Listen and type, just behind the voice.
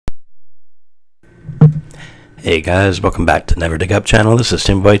Hey guys, welcome back to neverdigup channel. This is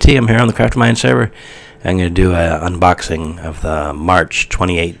Timboy T. I'm here on the CraftyMynes server. I'm going to do an unboxing of the March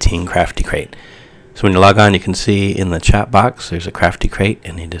 2018 CraftyCrate. So when you log on, you can see in the chat box there's a CraftyCrate,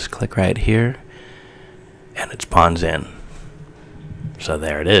 and you just click right here and it spawns in. So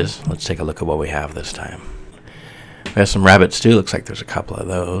there it is. Let's take a look at what we have this time. We have some rabbit stew. Looks like there's a couple of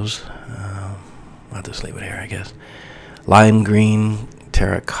those. I'll just leave it here, I guess. Lime green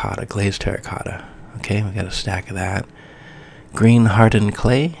terracotta, glazed terracotta. Okay, we got a stack of that. Green hardened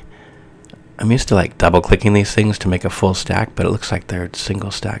clay. I'm used to like double clicking these things to make a full stack, but it looks like they're single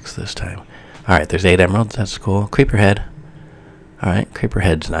stacks this time. Alright, there's 8 emeralds, that's cool. Creeper head. Alright, creeper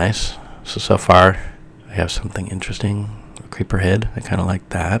head's nice. So far we have something interesting. Creeper head, I kinda like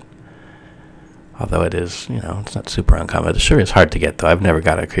that. Although it is, you know, it's not super uncommon. It sure is hard to get though. I've never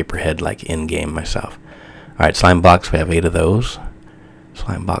got a creeper head like in game myself. Alright, slime blocks, we have 8 of those.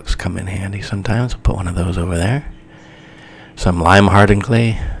 Slime blocks come in handy sometimes. We'll put one of those over there. Some lime hardened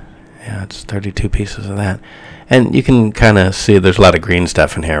clay. Yeah, it's 32 pieces of that. And you can kind of see there's a lot of green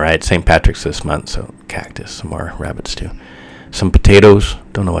stuff in here, right? St. Patrick's this month, so cactus, some more rabbit stew. Some potatoes.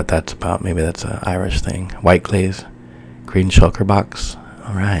 Don't know what that's about. Maybe that's an Irish thing. White glaze. Green shulker box.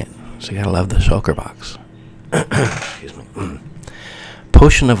 All right. So you gotta love the shulker box. Excuse me.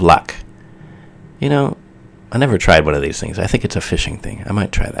 Potion of luck. You know, I never tried one of these things. I think it's a fishing thing. I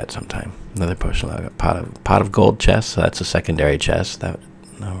might try that sometime. Another potion of luck. Pot of gold chest. So that's a secondary chest. That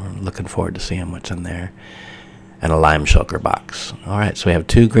we're looking forward to seeing what's in there. And a lime shulker box. All right, so we have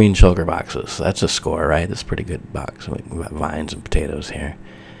 2 green shulker boxes. So that's a score, right? That's a pretty good box. We've got vines and potatoes here.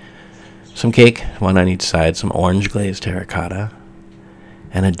 Some cake, one on each side. Some orange glazed terracotta.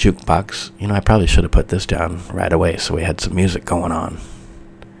 And a jukebox. You know, I probably should have put this down right away so we had some music going on.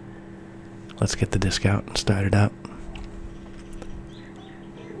 Let's get the disc out and start it up.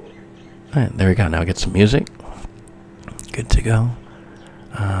 Alright, there we go. Now get some music. Good to go.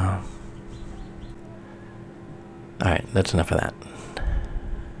 Alright, that's enough of that.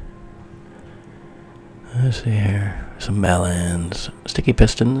 Let's see here. Some melons. Sticky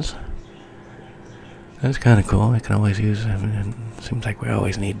pistons. That's kind of cool. I can always use them. It seems like we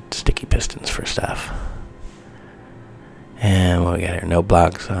always need sticky pistons for stuff. And what we got here? Note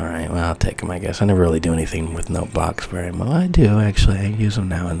blocks. Alright, well, I'll take them, I guess. I never really do anything with note blocks very much. Well, I do, actually. I use them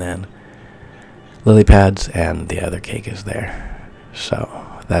now and then. Lily pads, and the other cake is there. So,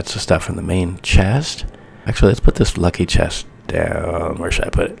 that's the stuff in the main chest. Actually, let's put this lucky chest down. Where should I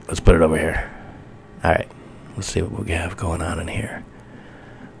put it? Let's put it over here. Alright, let's see what we have going on in here.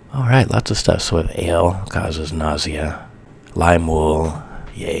 Alright, lots of stuff. So, with ale causes nausea. Lime wool.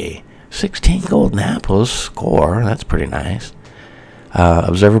 Yay. 16 golden apples. Score. That's pretty nice.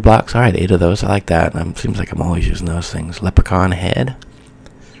 Observer blocks. Alright, 8 of those. I like that. Seems like I'm always using those things. Leprechaun head.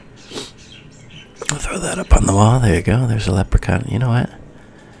 I'll throw that up on the wall. There you go. There's a leprechaun. You know what?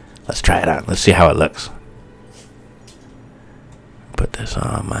 Let's try it on. Let's see how it looks. Put this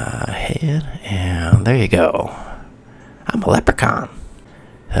on my head. And there you go. I'm a leprechaun.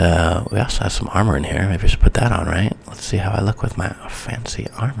 We also have some armor in here. Maybe I should put that on, right? Let's see how I look with my fancy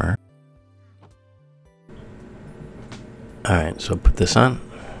armor. Alright, so put this on.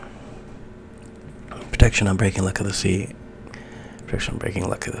 Protection on breaking luck of the sea. Protection on breaking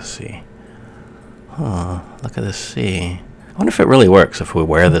luck of the sea. Oh, luck of the sea. I wonder if it really works if we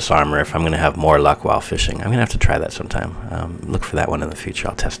wear this armor, if I'm going to have more luck while fishing. I'm going to have to try that sometime. Look for that one in the future.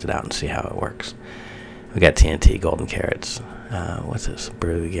 I'll test it out and see how it works. We got TNT, golden carrots. What's this?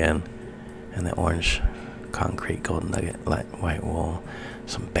 Brew again. And the orange concrete, golden nugget, light white wool.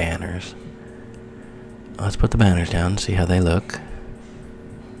 Some banners. Let's put the banners down and see how they look.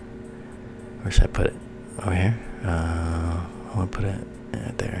 Where should I put it? Over here? I want to put it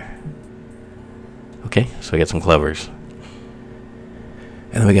right there. Okay, so we got some clovers.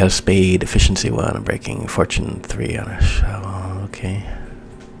 And then we got a spade, efficiency 1, a breaking, fortune 3 on a shovel. Okay.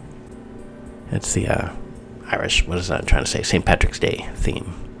 It's the Irish, what is that I'm trying to say? St. Patrick's Day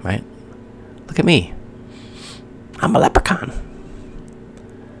theme, right? Look at me. I'm a leprechaun.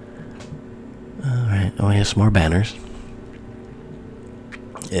 Alright, oh, we have some more banners.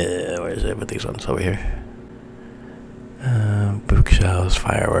 Where is it? Put these ones over here. Bookshelves,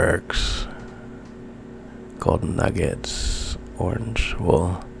 fireworks, golden nuggets, orange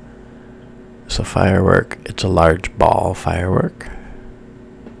wool. It's a firework. It's a large ball firework.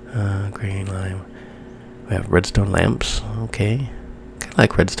 Green lime. We have redstone lamps. Okay. Kind of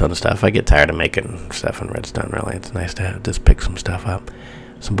like redstone stuff. I get tired of making stuff in redstone, really. It's nice to just pick some stuff up.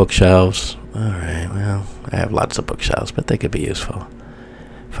 Some bookshelves. Alright, well, I have lots of bookshelves, but they could be useful.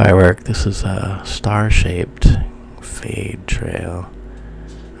 Firework. This is a star-shaped fade trail.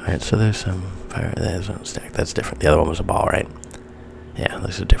 Alright, so there's some fire. There's one stack. That's different. The other one was a ball, right? Yeah,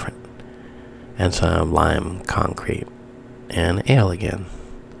 this is different. And some lime concrete. And ale again.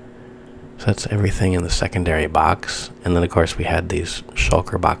 So that's everything in the secondary box. And then, of course, we had these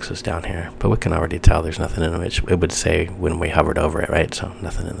shulker boxes down here. But we can already tell there's nothing in them. It would say when we hovered over it, right? So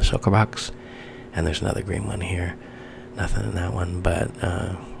nothing in the shulker box. And there's another green one here. Nothing in that one. But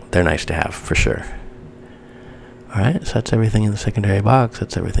they're nice to have, for sure. Alright, so that's everything in the secondary box.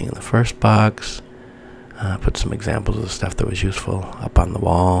 That's everything in the first box. Put some examples of the stuff that was useful up on the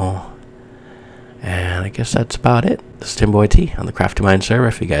wall. And I guess that's about it. This is Tim Boy T on the CraftyMynes server.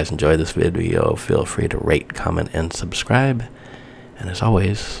 If you guys enjoyed this video, feel free to rate, comment, and subscribe. And as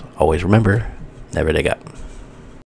always, always remember, never dig up.